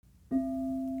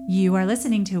You are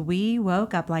listening to We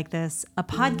Woke Up Like This, a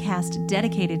podcast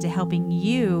dedicated to helping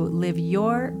you live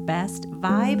your best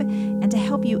vibe and to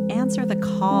help you answer the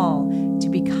call to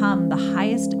become the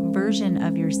highest version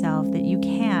of yourself that you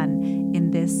can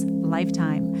in this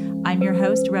lifetime. I'm your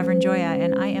host, Reverend Joya,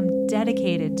 and I am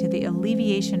dedicated to the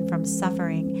alleviation from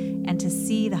suffering and to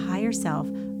see the higher self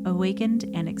awakened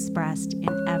and expressed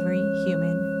in every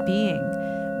human being.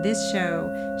 This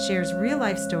show shares real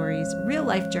life stories, real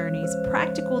life journeys,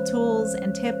 practical tools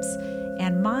and tips,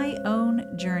 and my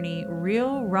own journey,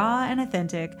 real, raw, and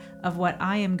authentic, of what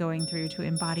I am going through to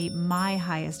embody my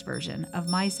highest version of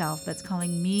myself that's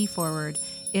calling me forward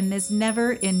in this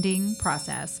never-ending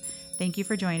process. Thank you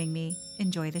for joining me.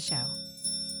 Enjoy the show.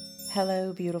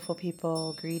 Hello, beautiful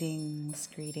people. Greetings,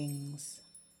 greetings.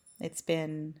 It's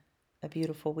been a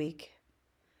beautiful week,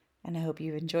 and I hope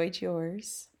you enjoyed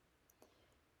yours.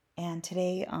 And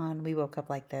today on We Woke Up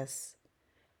Like This,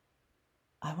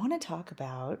 I want to talk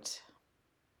about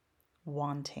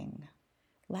wanting.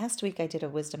 Last week I did a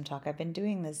wisdom talk. I've been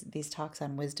doing these talks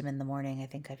on wisdom in the morning, I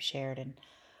think I've shared, and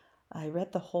I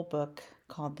read the whole book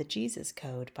called The Jesus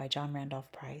Code by John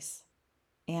Randolph Price.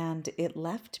 And it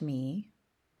left me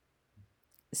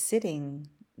sitting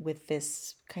with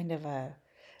this kind of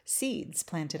seeds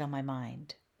planted on my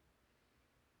mind.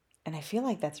 And I feel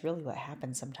like that's really what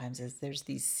happens sometimes, is there's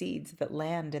these seeds that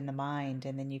land in the mind,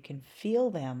 and then you can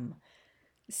feel them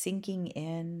sinking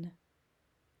in,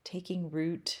 taking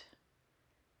root,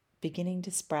 beginning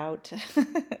to sprout.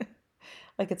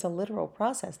 Like it's a literal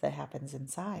process that happens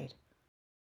inside.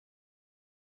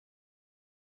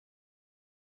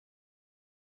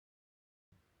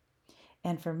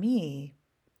 And for me,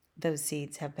 those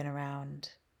seeds have been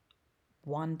around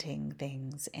wanting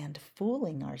things and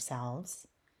fooling ourselves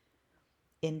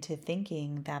into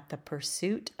thinking that the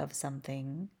pursuit of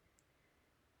something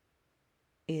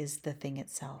is the thing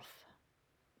itself.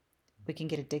 We can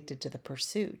get addicted to the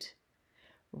pursuit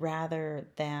rather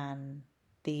than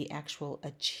the actual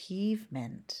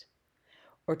achievement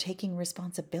or taking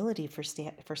responsibility for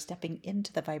stepping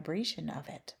into the vibration of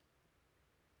it.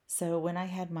 So when I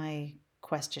had my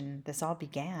question, this all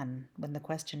began when the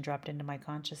question dropped into my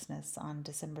consciousness on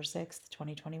December 6th,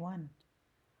 2021.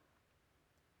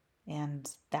 And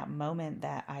that moment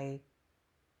that I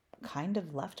kind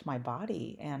of left my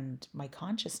body and my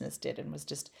consciousness did, and was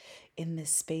just in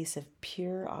this space of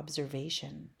pure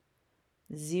observation,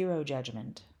 zero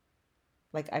judgment.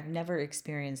 Like I've never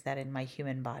experienced that in my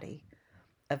human body,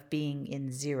 of being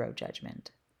in zero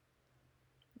judgment,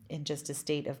 in just a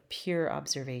state of pure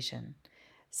observation.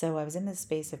 So I was in this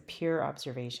space of pure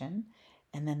observation,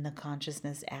 and then the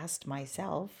consciousness asked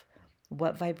myself,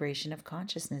 what vibration of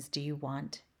consciousness do you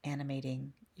want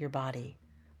animating your body?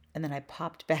 And then I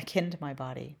popped back into my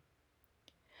body.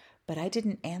 But I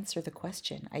didn't answer the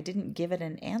question. I didn't give it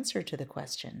an answer to the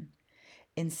question.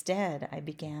 Instead, I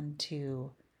began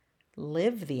to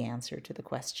live the answer to the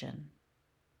question.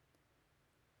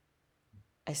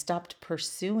 I stopped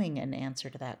pursuing an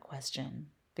answer to that question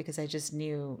because I just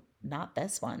knew, not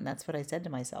this one. That's what I said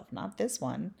to myself. Not this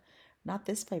one. Not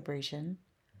this vibration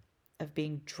of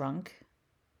being drunk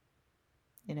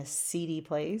in a seedy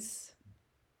place,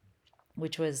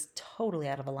 which was totally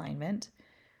out of alignment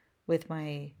with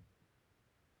my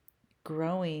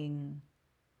growing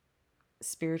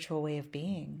spiritual way of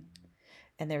being.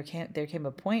 And there came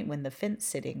a point when the fence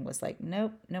sitting was like,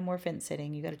 nope, no more fence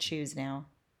sitting. You got to choose now.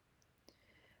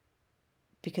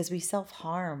 Because we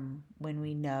self-harm when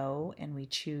we know and we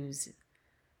choose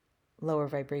lower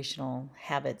vibrational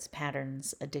habits,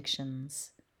 patterns,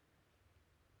 addictions,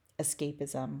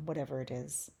 escapism, whatever it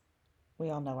is. We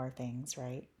all know our things,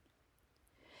 right?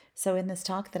 So in this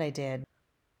talk that I did,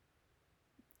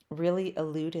 really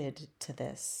alluded to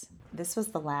this. This was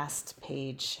the last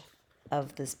page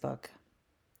of this book.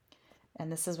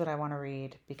 And this is what I want to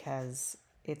read because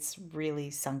it's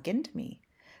really sunk into me.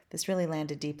 This really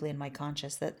landed deeply in my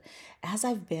conscious, that as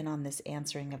I've been on this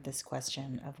answering of this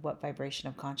question of what vibration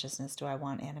of consciousness do I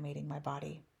want animating my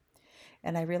body,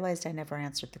 and I realized I never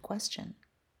answered the question.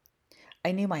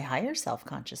 I knew my higher self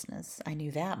consciousness. I knew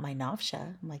that, my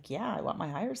nafsha. I'm like, yeah, I want my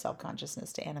higher self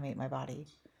consciousness to animate my body.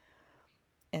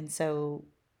 And so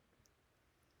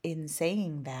in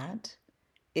saying that,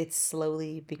 it's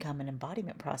slowly become an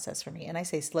embodiment process for me. And I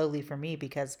say slowly for me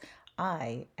because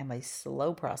I am a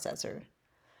slow processor.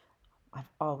 I've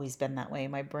always been that way.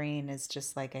 My brain is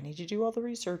just like, I need to do all the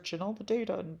research and all the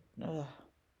data,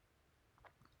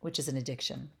 which is an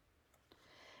addiction,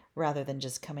 rather than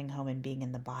just coming home and being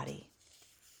in the body,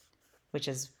 which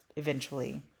is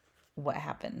eventually what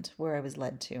happened, where I was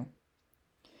led to.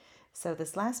 So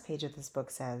this last page of this book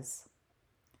says,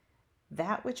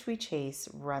 that which we chase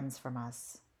runs from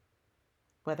us,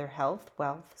 whether health,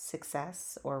 wealth,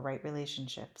 success, or right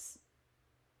relationships.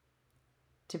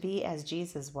 To be as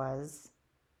Jesus was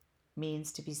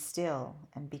means to be still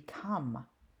and become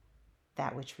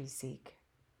that which we seek,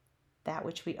 that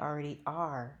which we already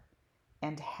are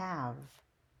and have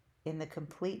in the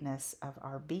completeness of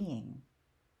our being.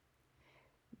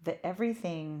 Then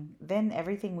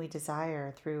everything we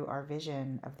desire through our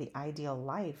vision of the ideal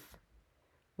life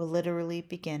will literally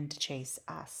begin to chase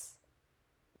us.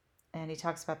 And he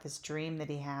talks about this dream that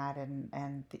he had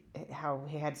and how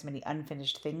he had so many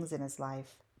unfinished things in his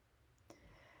life.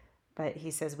 But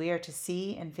he says we are to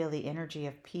see and feel the energy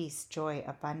of peace, joy,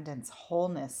 abundance,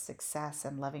 wholeness, success,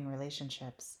 and loving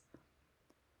relationships.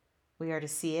 We are to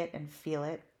see it and feel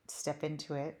it, step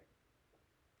into it,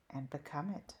 and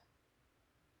become it.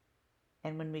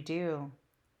 And when we do,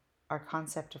 our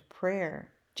concept of prayer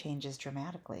changes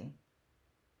dramatically.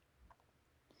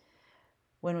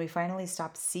 When we finally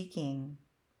stop seeking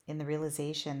in the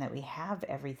realization that we have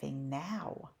everything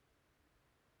now,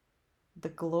 the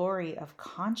glory of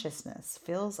consciousness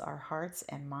fills our hearts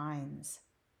and minds,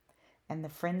 and the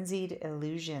frenzied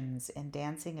illusions and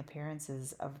dancing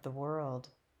appearances of the world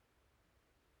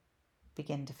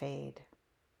begin to fade.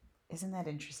 Isn't that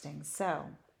interesting? So,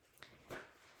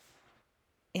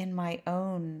 in my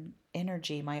own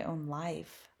energy, my own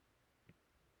life,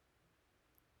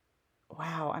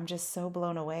 wow, I'm just so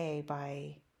blown away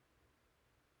by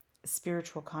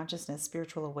spiritual consciousness,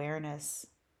 spiritual awareness,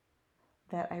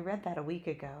 that I read that a week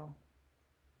ago.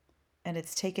 And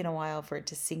it's taken a while for it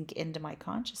to sink into my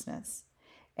consciousness.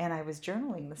 And I was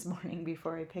journaling this morning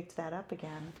before I picked that up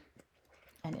again.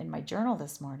 And in my journal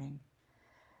this morning,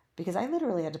 because I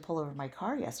literally had to pull over my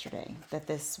car yesterday, that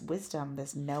this wisdom,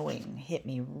 this knowing hit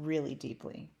me really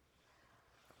deeply.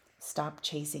 Stop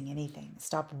chasing anything.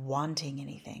 Stop wanting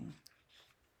anything.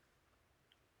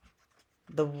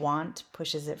 The want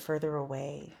pushes it further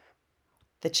away.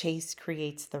 The chase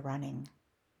creates the running.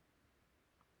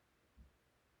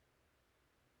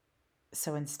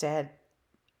 So instead,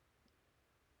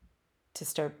 to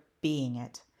start being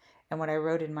it. And what I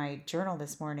wrote in my journal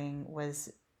this morning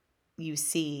was, you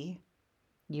see,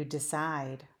 you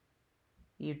decide,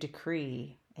 you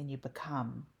decree, and you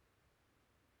become.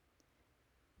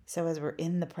 So as we're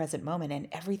in the present moment and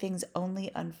everything's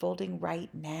only unfolding right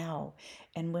now,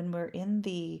 and when we're in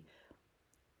the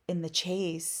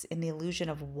chase, in the illusion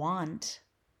of want,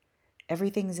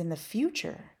 everything's in the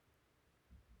future.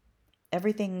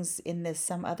 Everything's in this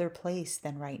some other place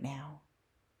than right now.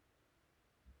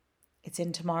 It's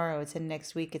in tomorrow, it's in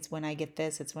next week, it's when I get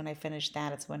this, it's when I finish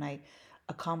that, it's when I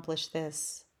accomplish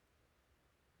this.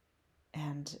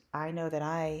 And I know that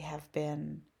I have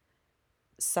been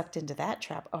sucked into that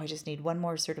trap. Oh, I just need one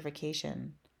more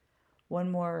certification,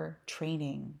 one more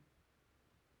training,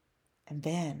 and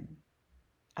then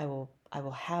I will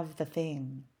have the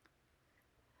thing.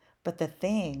 But the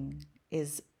thing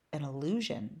is an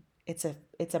illusion. It's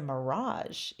a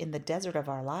mirage in the desert of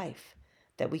our life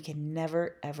that we can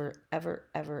never, ever, ever,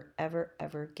 ever, ever,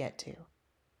 ever get to.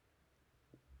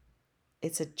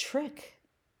 It's a trick.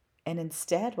 And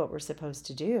instead, what we're supposed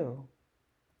to do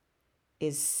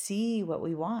is see what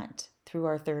we want through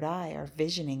our third eye, our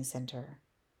visioning center.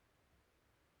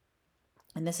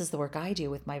 And this is the work I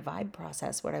do with my vibe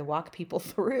process, where I walk people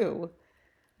through.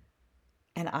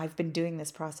 And I've been doing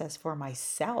this process for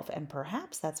myself. And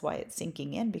perhaps that's why it's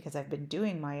sinking in, because I've been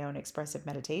doing my own expressive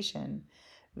meditation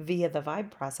via the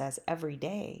vibe process every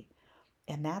day.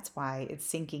 And that's why it's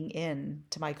sinking in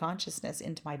to my consciousness,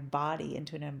 into my body,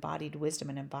 into an embodied wisdom,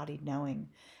 an embodied knowing,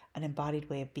 an embodied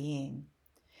way of being.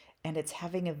 And it's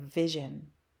having a vision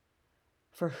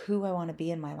for who I want to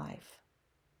be in my life.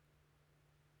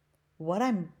 What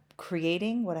I'm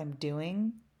creating, what I'm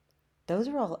doing, those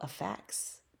are all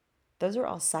effects. Those are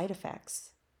all side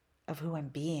effects of who I'm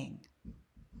being.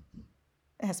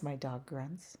 As my dog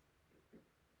grunts.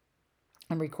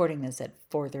 I'm recording this at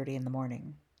 4:30 in the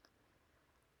morning.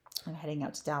 I'm heading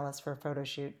out to Dallas for a photo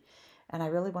shoot. And I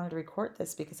really wanted to record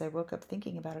this because I woke up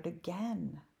thinking about it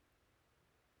again.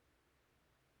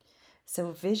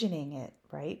 So visioning it,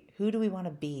 right? Who do we want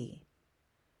to be?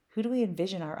 Who do we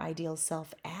envision our ideal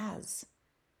self as?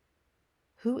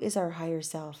 Who is our higher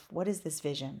self? What is this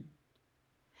vision?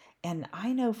 And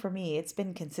I know for me, it's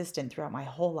been consistent throughout my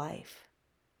whole life.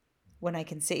 When I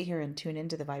can sit here and tune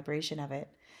into the vibration of it,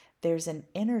 there's an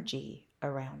energy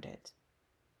around it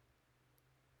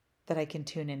that I can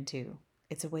tune into.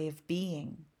 It's a way of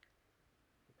being.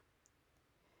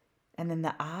 And then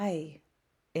the I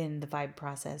in the vibe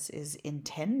process is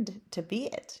intend to be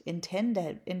it. Intend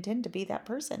to be that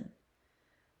person.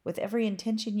 with every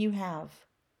intention you have.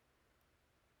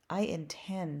 I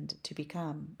intend to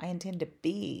become. I intend to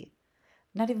be,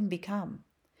 not even become.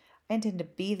 I intend to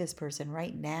be this person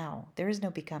right now. There is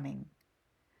no becoming.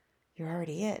 You're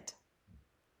already it.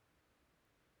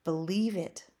 Believe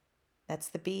it. That's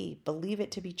the be. Believe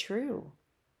it to be true.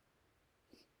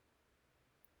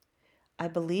 I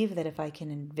believe that if I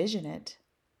can envision it,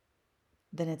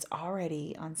 then it's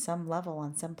already on some level,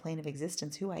 on some plane of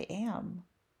existence, who I am.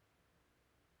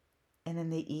 And then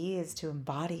the E is to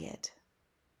embody it.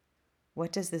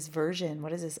 What does this version,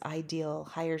 what does this ideal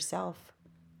higher self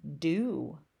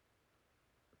do?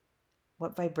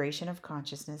 What vibration of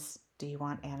consciousness do you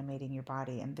want animating your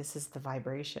body? And this is the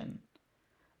vibration,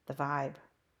 the vibe.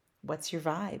 What's your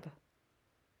vibe?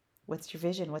 What's your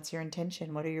vision? What's your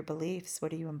intention? What are your beliefs?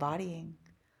 What are you embodying?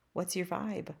 What's your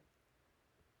vibe?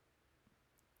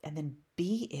 And then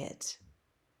be it.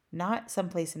 Not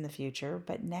someplace in the future,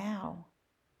 but now.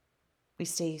 We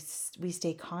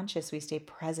stay conscious, we stay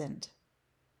present.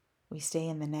 We stay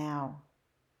in the now.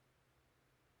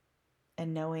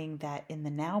 And knowing that in the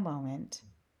now moment,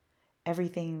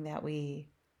 everything that we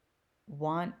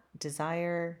want,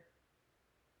 desire,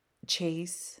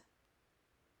 chase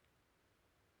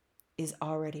is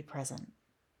already present.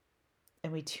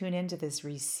 And we tune into this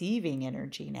receiving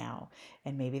energy now.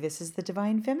 And maybe this is the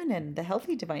divine feminine, the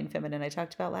healthy divine feminine I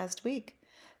talked about last week.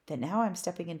 That now I'm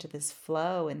stepping into this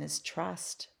flow and this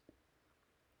trust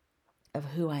of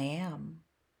who I am,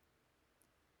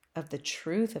 of the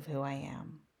truth of who I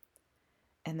am.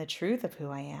 And the truth of who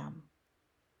I am,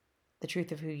 the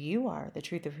truth of who you are, the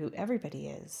truth of who everybody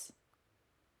is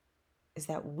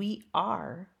that we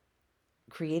are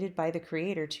created by the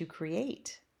Creator to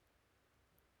create.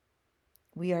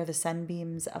 We are the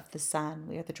sunbeams of the sun.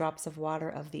 We are the drops of water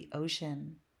of the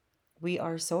ocean. We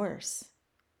are source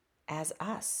as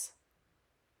us.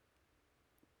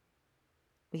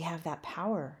 We have that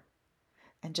power.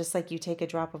 And just like you take a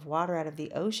drop of water out of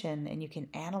the ocean and you can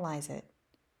analyze it,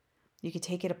 you can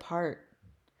take it apart.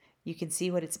 You can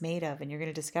see what it's made of, and you're going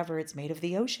to discover it's made of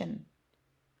the ocean.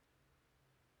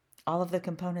 All of the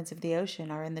components of the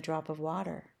ocean are in the drop of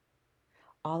water.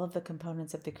 All of the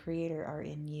components of the Creator are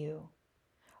in you.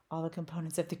 All the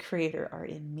components of the Creator are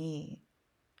in me.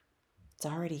 It's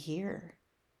already here.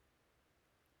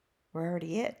 We're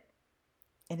already it.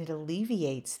 And it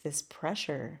alleviates this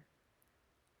pressure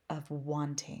of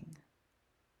wanting.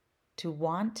 To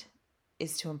want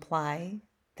is to imply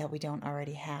that we don't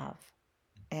already have.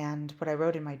 And what I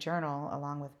wrote in my journal,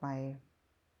 along with my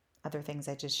other things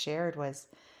I just shared, was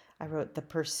I wrote, the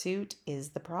pursuit is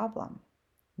the problem,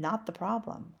 not the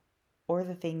problem, or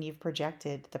the thing you've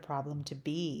projected the problem to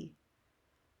be.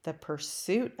 The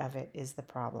pursuit of it is the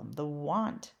problem. The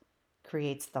want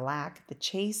creates the lack. The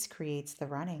chase creates the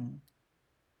running.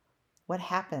 What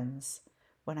happens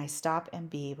when I stop and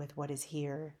be with what is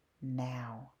here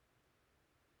now?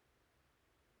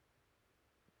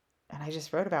 And I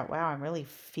just wrote about, wow, I'm really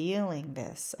feeling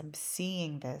this. I'm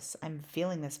seeing this. I'm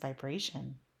feeling this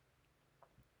vibration.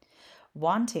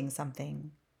 Wanting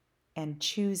something and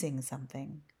choosing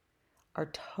something are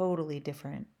totally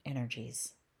different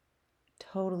energies,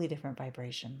 totally different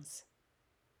vibrations.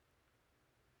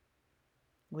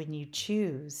 When you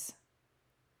choose,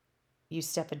 you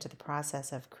step into the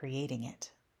process of creating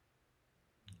it.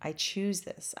 I choose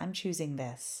this. I'm choosing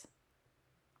this.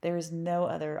 There is no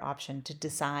other option. To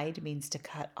decide means to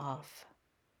cut off.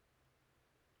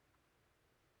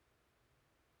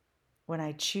 When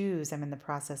I choose, I'm in the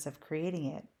process of creating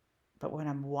it. But when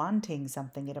I'm wanting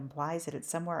something, it implies that it's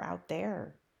somewhere out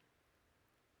there.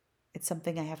 It's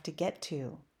something I have to get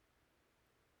to.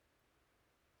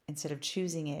 Instead of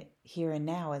choosing it here and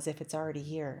now as if it's already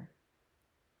here.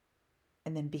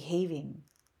 And then behaving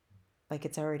like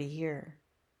it's already here.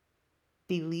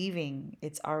 Believing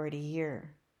it's already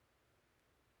here.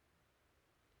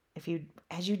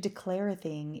 As you declare a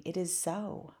thing, it is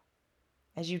so.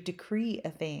 As you decree a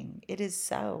thing, it is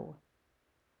so.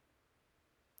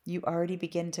 You already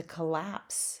begin to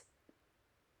collapse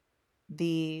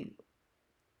the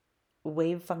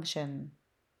wave function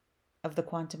of the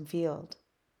quantum field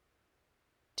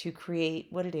to create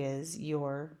what it is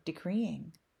you're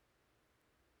decreeing.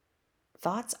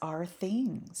 Thoughts are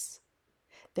things.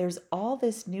 There's all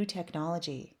this new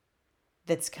technology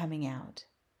that's coming out.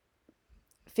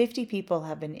 50 people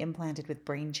have been implanted with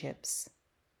brain chips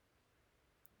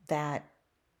that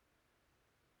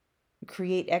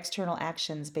create external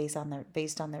actions based on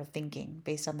their thinking,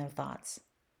 based on their thoughts.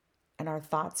 And our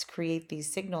thoughts create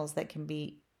these signals that can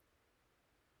be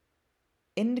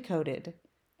encoded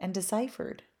and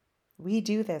deciphered We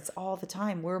do this all the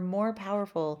time. We're more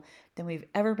powerful than we've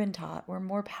ever been taught. We're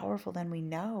more powerful than we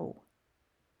know.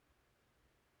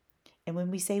 And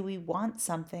when we say we want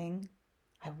something,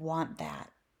 I want that.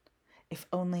 If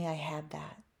only I had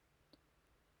that.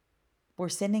 We're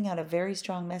sending out a very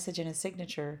strong message in a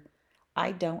signature.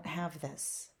 I don't have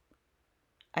this.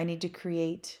 I need to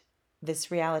create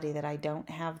this reality that I don't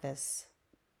have this.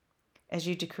 As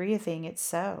you decree a thing, it's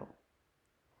so.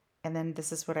 And then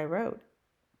this is what I wrote.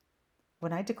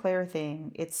 When I declare a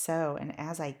thing, it's so. And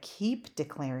as I keep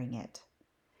declaring it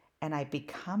and I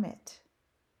become it,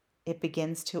 it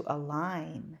begins to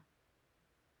align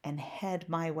and head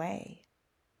my way.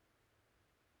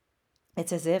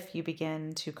 It's as if you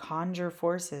begin to conjure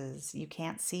forces you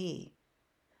can't see.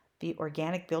 The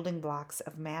organic building blocks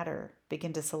of matter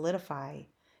begin to solidify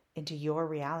into your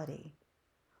reality.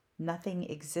 Nothing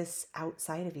exists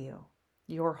outside of you.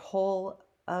 Your whole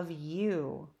of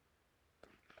you.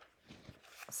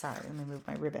 Sorry, let me move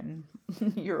my ribbon.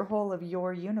 Your whole of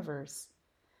your universe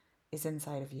is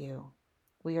inside of you.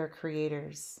 We are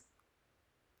creators,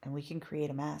 and we can create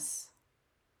a mess.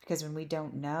 Because when we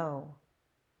don't know,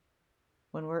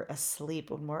 when we're asleep,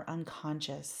 when we're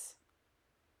unconscious,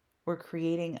 we're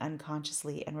creating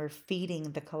unconsciously, and we're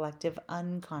feeding the collective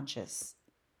unconscious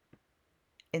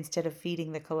instead of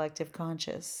feeding the collective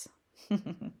conscious.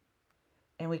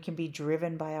 And we can be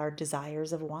driven by our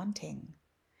desires of wanting.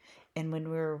 And when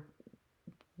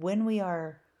we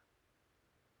are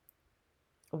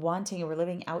wanting, we're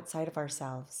living outside of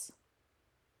ourselves,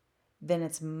 then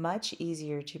it's much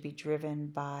easier to be driven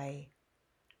by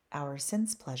our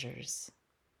sense pleasures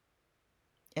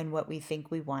and what we think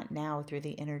we want now through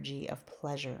the energy of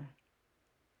pleasure,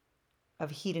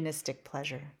 of hedonistic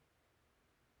pleasure,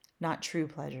 not true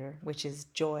pleasure, which is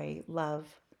joy,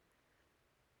 love,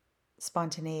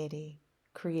 spontaneity,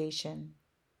 creation,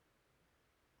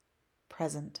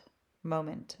 present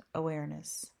moment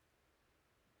awareness.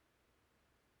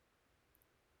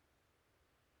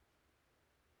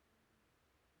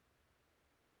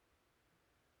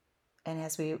 And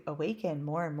as we awaken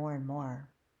more and more and more,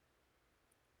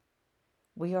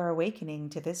 we are awakening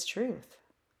to this truth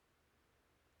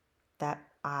that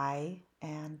I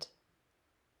and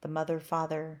the Mother,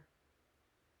 Father,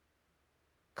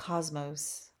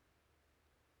 Cosmos,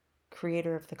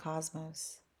 Creator of the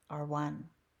cosmos, are one.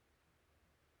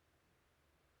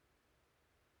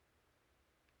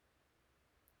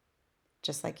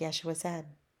 Just like Yeshua said,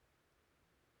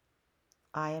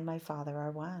 I and my Father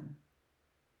are one.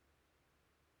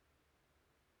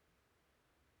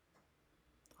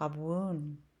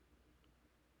 Abun,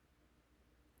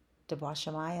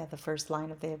 Debashamaya, the first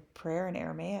line of the prayer in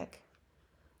Aramaic,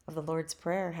 of the Lord's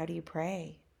Prayer. How do you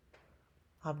pray?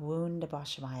 Abun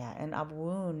Debashamaya. And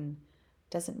Abun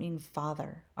doesn't mean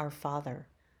Father, our Father.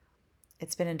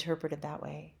 It's been interpreted that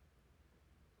way.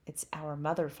 It's our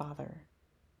Mother, Father.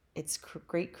 It's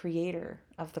great Creator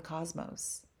of the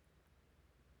cosmos.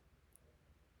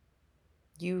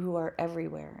 You who are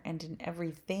everywhere and in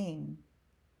everything,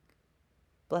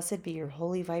 blessed be your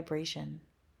holy vibration,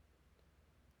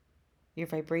 your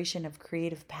vibration of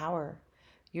creative power,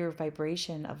 your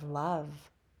vibration of love,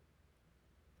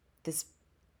 this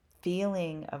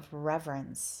feeling of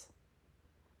reverence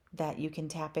that you can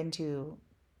tap into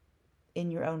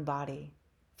in your own body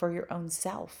for your own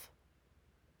self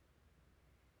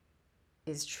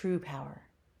is true power.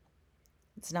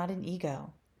 It's not an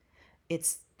ego.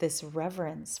 It's this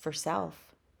reverence for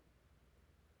self,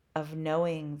 of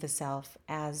knowing the self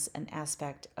as an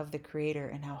aspect of the Creator,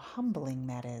 and how humbling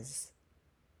that is.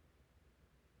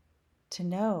 To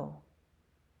know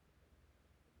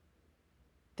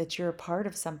that you're a part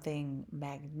of something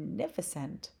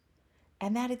magnificent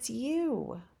and that it's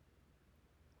you.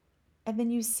 And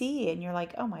then you see and you're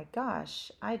like, oh my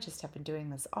gosh, I just have been doing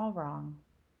this all wrong.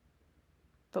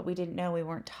 But we didn't know, we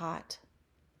weren't taught.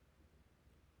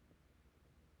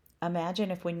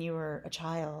 Imagine if when you were a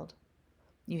child,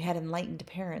 you had enlightened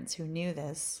parents who knew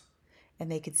this,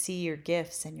 and they could see your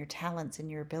gifts and your talents and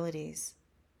your abilities,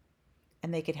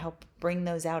 and they could help bring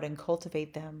those out and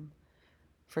cultivate them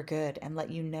for good and let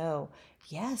you know,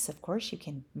 yes, of course you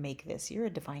can make this. You're a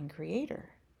divine creator.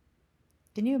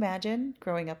 Can you imagine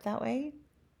growing up that way?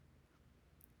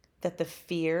 That the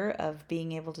fear of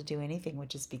being able to do anything would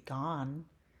just be gone.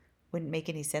 Wouldn't make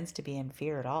any sense to be in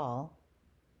fear at all.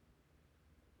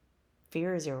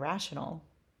 Fear is irrational.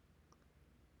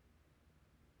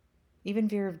 Even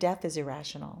fear of death is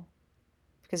irrational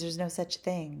because there's no such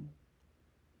thing.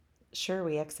 Sure,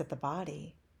 we exit the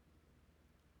body,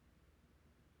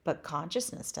 but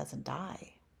consciousness doesn't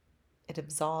die. It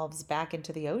absolves back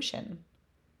into the ocean.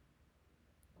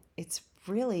 it's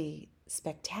really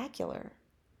spectacular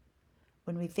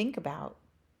when we think about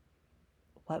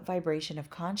what vibration of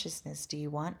consciousness do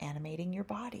you want animating your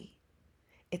body?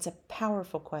 It's a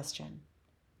powerful question.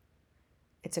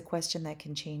 It's a question that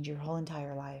can change your whole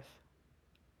entire life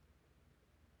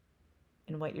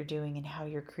and what you're doing and how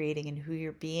you're creating and who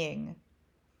you're being.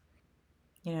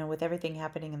 You know, with everything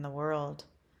happening in the world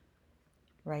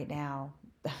right now,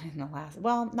 in the last,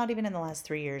 well, not even in the last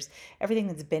 3 years, everything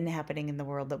that's been happening in the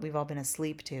world that we've all been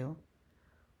asleep to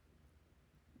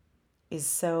is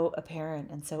so apparent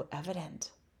and so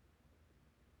evident.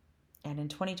 And in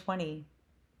 2020,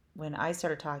 when I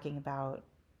started talking about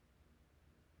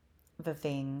the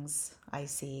things I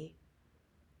see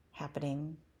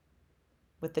happening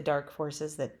with the dark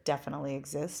forces that definitely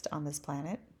exist on this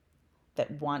planet,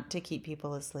 that want to keep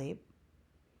people asleep,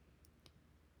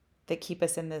 that keep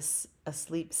us in this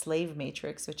asleep slave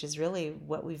matrix, which is really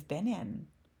what we've been in.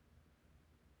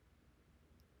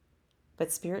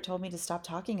 But Spirit told me to stop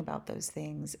talking about those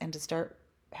things and to start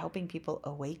helping people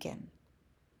awaken.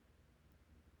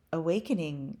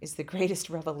 Awakening is the greatest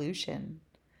revolution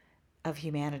of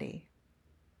humanity.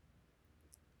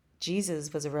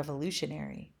 Jesus was a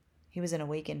revolutionary. He was an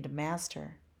awakened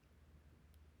master.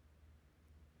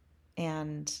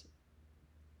 And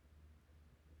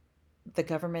the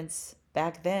governments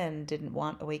back then didn't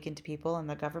want awakened people, and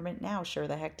the government now sure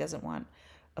the heck doesn't want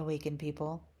awakened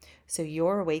people. So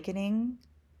your awakening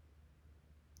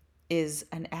is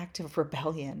an act of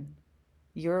rebellion.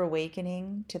 Your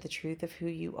awakening to the truth of who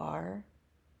you are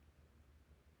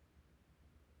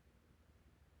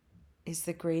is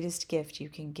the greatest gift you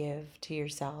can give to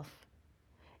yourself.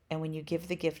 And when you give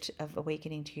the gift of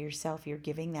awakening to yourself, you're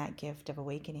giving that gift of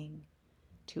awakening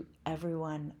to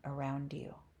everyone around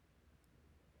you.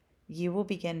 You will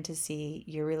begin to see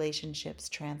your relationships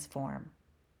transform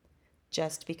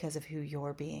just because of who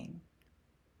you're being.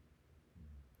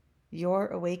 Your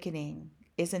awakening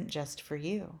isn't just for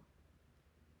you.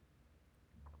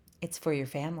 It's for your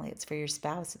family, it's for your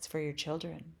spouse, it's for your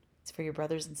children, it's for your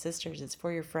brothers and sisters, it's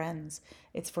for your friends,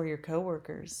 it's for your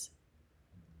coworkers.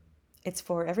 It's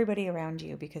for everybody around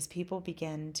you, because people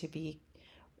begin to be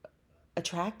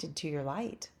attracted to your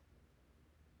light.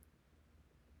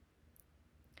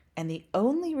 And the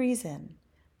only reason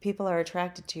people are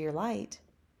attracted to your light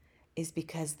is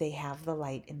because they have the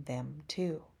light in them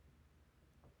too.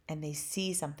 And they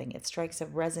see something. It strikes a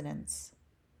resonance,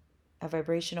 a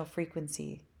vibrational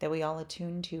frequency that we all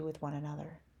attune to with one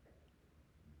another.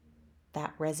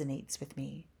 That resonates with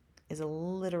me is a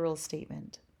literal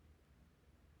statement.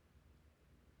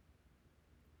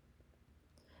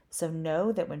 So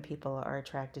know that when people are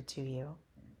attracted to you,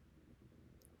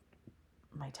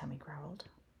 my tummy growled.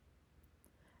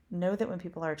 Know that when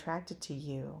people are attracted to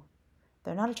you,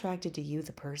 they're not attracted to you,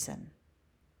 the person.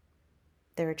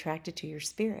 They're attracted to your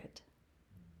spirit.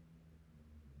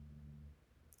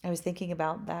 I was thinking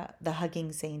about the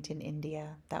hugging saint in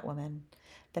India, that woman,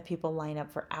 that people line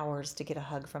up for hours to get a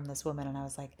hug from this woman. And I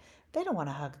was like, they don't want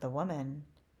to hug the woman.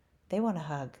 They want to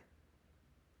hug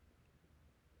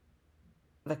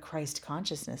the Christ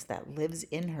consciousness that lives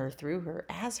in her, through her,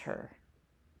 as her.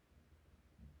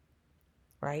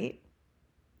 Right?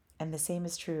 And the same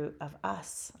is true of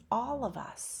us. All of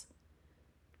us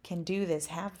can do this,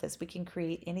 have this. We can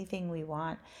create anything we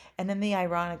want. And then the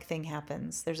ironic thing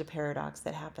happens. There's a paradox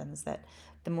that happens, that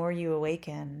the more you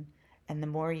awaken and the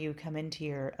more you come into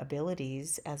your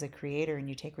abilities as a creator and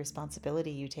you take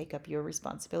responsibility, you take up your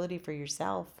responsibility for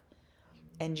yourself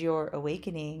and your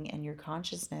awakening and your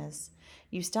consciousness,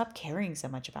 you stop caring so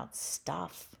much about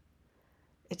stuff.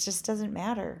 It just doesn't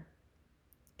matter.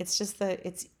 It's just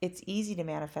it's easy to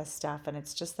manifest stuff, and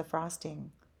it's just the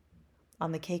frosting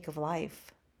on the cake of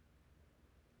life.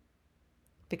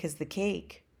 Because the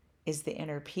cake is the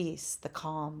inner peace, the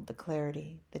calm, the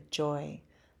clarity, the joy,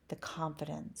 the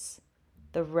confidence,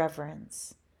 the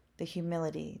reverence, the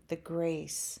humility, the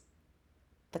grace,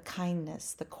 the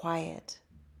kindness, the quiet,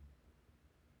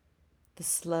 the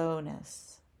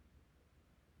slowness,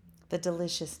 the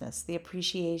deliciousness, the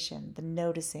appreciation, the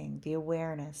noticing, the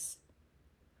awareness,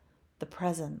 the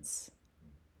presence,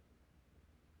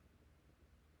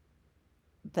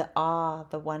 the awe,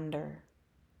 the wonder.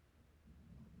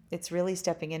 It's really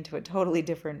stepping into a totally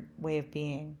different way of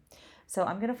being. So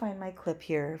I'm going to find my clip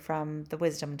here from the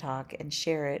Wisdom Talk and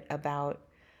share it about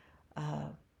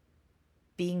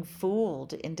being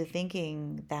fooled into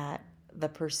thinking that the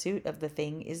pursuit of the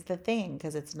thing is the thing,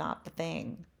 because it's not the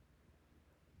thing.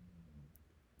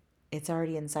 It's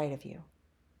already inside of you.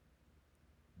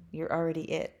 You're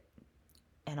already it.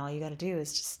 And all you got to do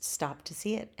is just stop to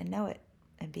see it and know it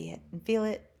and be it and feel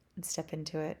it and step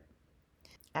into it.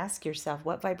 Ask yourself,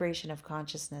 what vibration of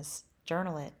consciousness,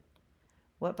 journal it.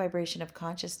 What vibration of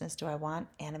consciousness do I want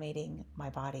animating my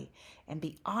body? And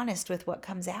be honest with what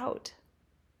comes out.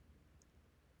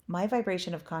 My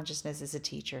vibration of consciousness is a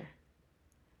teacher.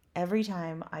 Every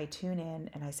time I tune in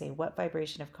and I say, what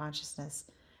vibration of consciousness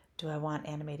do I want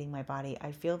animating my body?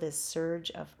 I feel this surge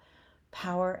of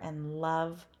power and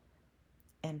love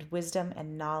and wisdom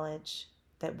and knowledge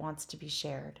that wants to be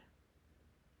shared.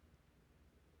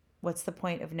 What's the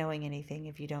point of knowing anything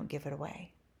if you don't give it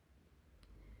away?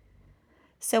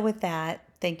 So with that,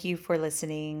 thank you for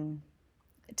listening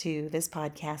to this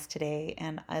podcast today.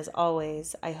 And as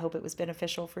always, I hope it was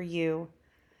beneficial for you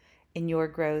in your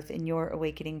growth, in your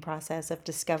awakening process of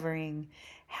discovering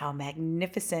how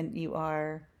magnificent you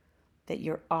are, that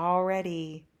you're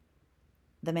already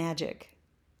the magic.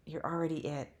 You're already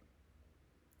it.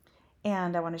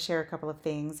 And I want to share a couple of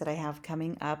things that I have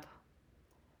coming up.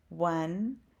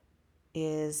 One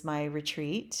is my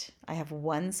retreat. I have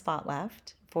one spot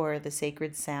left for the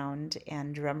Sacred Sound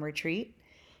and Drum Retreat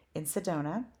in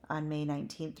Sedona on May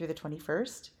 19th through the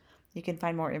 21st. You can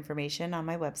find more information on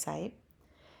my website.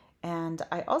 And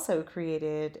I also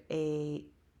created a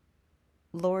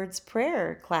Lord's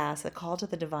Prayer class, a call to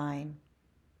the divine.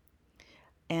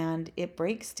 And it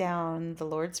breaks down the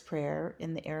Lord's Prayer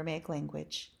in the Aramaic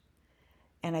language.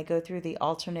 And I go through the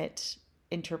alternate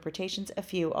interpretations, a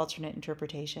few alternate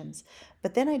interpretations.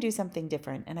 But then I do something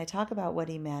different, and I talk about what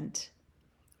he meant,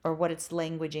 or what its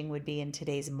languaging would be in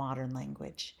today's modern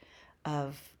language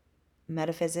of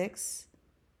metaphysics,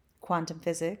 quantum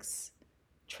physics,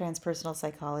 transpersonal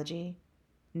psychology,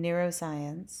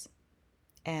 neuroscience,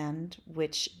 and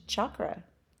which chakra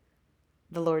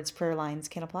the Lord's Prayer lines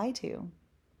can apply to.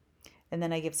 And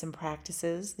then I give some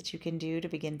practices that you can do to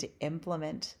begin to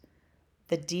implement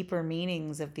the deeper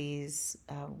meanings of these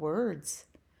words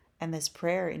and this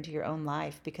prayer into your own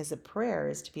life, because a prayer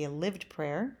is to be a lived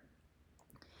prayer.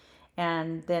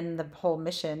 And then the whole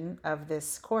mission of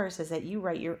this course is that you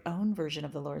write your own version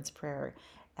of the Lord's Prayer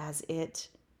as it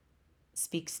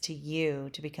speaks to you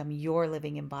to become your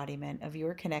living embodiment of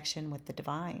your connection with the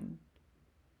divine.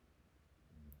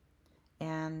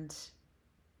 And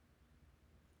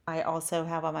I also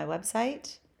have on my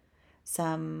website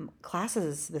some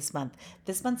classes this month.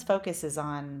 This month's focus is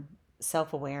on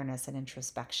self-awareness and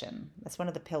introspection. That's one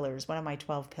of the pillars, one of my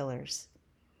 12 pillars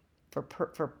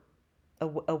for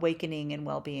awakening and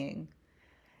well-being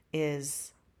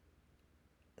is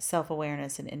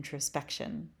self-awareness and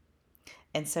introspection.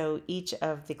 And so each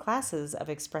of the classes of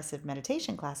expressive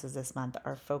meditation classes this month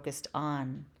are focused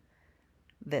on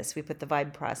this. We put the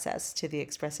vibe process to the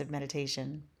expressive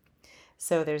meditation.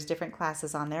 So there's different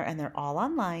classes on there, and they're all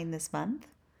online this month.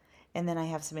 And then I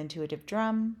have some intuitive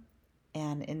drum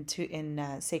and in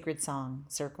sacred song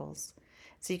circles.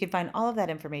 So you can find all of that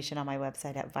information on my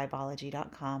website at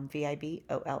vibology.com,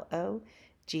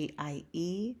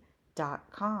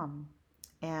 VIBOLOGIE.com.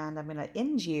 And I'm going to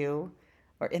end you,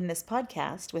 or in this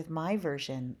podcast, with my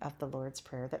version of the Lord's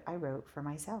Prayer that I wrote for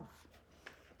myself.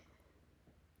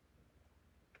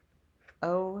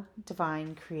 O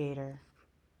divine creator,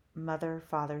 mother,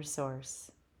 father,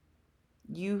 source,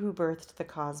 you who birthed the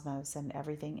cosmos and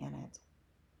everything in it,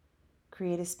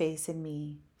 create a space in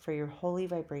me for your holy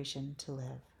vibration to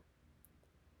live.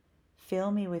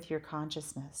 Fill me with your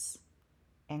consciousness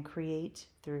and create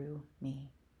through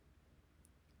me.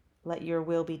 Let your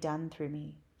will be done through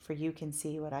me, for you can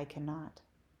see what I cannot.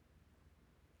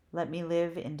 Let me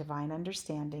live in divine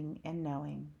understanding and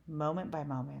knowing, moment by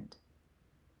moment,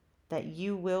 that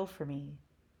you will for me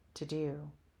to do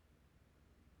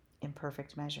in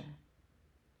perfect measure.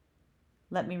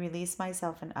 Let me release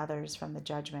myself and others from the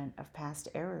judgment of past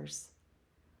errors.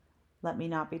 Let me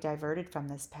not be diverted from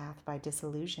this path by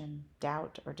disillusion,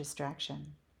 doubt, or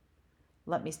distraction.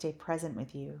 Let me stay present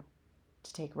with you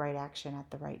to take right action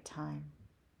at the right time.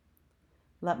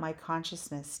 Let my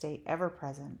consciousness stay ever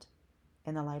present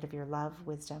in the light of your love,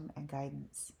 wisdom, and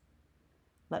guidance.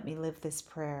 Let me live this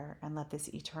prayer and let this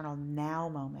eternal now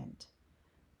moment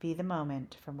be the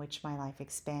moment from which my life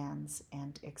expands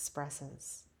and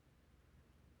expresses.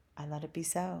 I let it be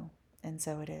so, and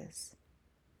so it is.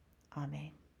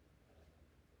 Amen.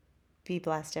 Be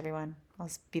blessed, everyone. I'll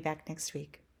be back next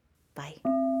week. Bye.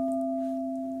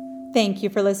 Thank you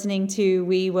for listening to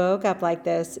We Woke Up Like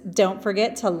This. Don't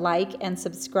forget to like and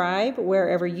subscribe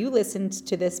wherever you listened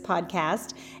to this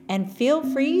podcast, and feel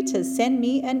free to send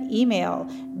me an email,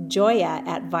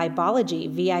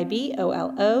 joya@vibology,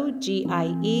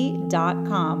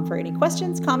 VIBOLOGIE.com, for any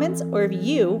questions, comments, or if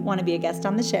you want to be a guest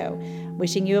on the show.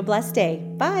 Wishing you a blessed day.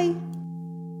 Bye.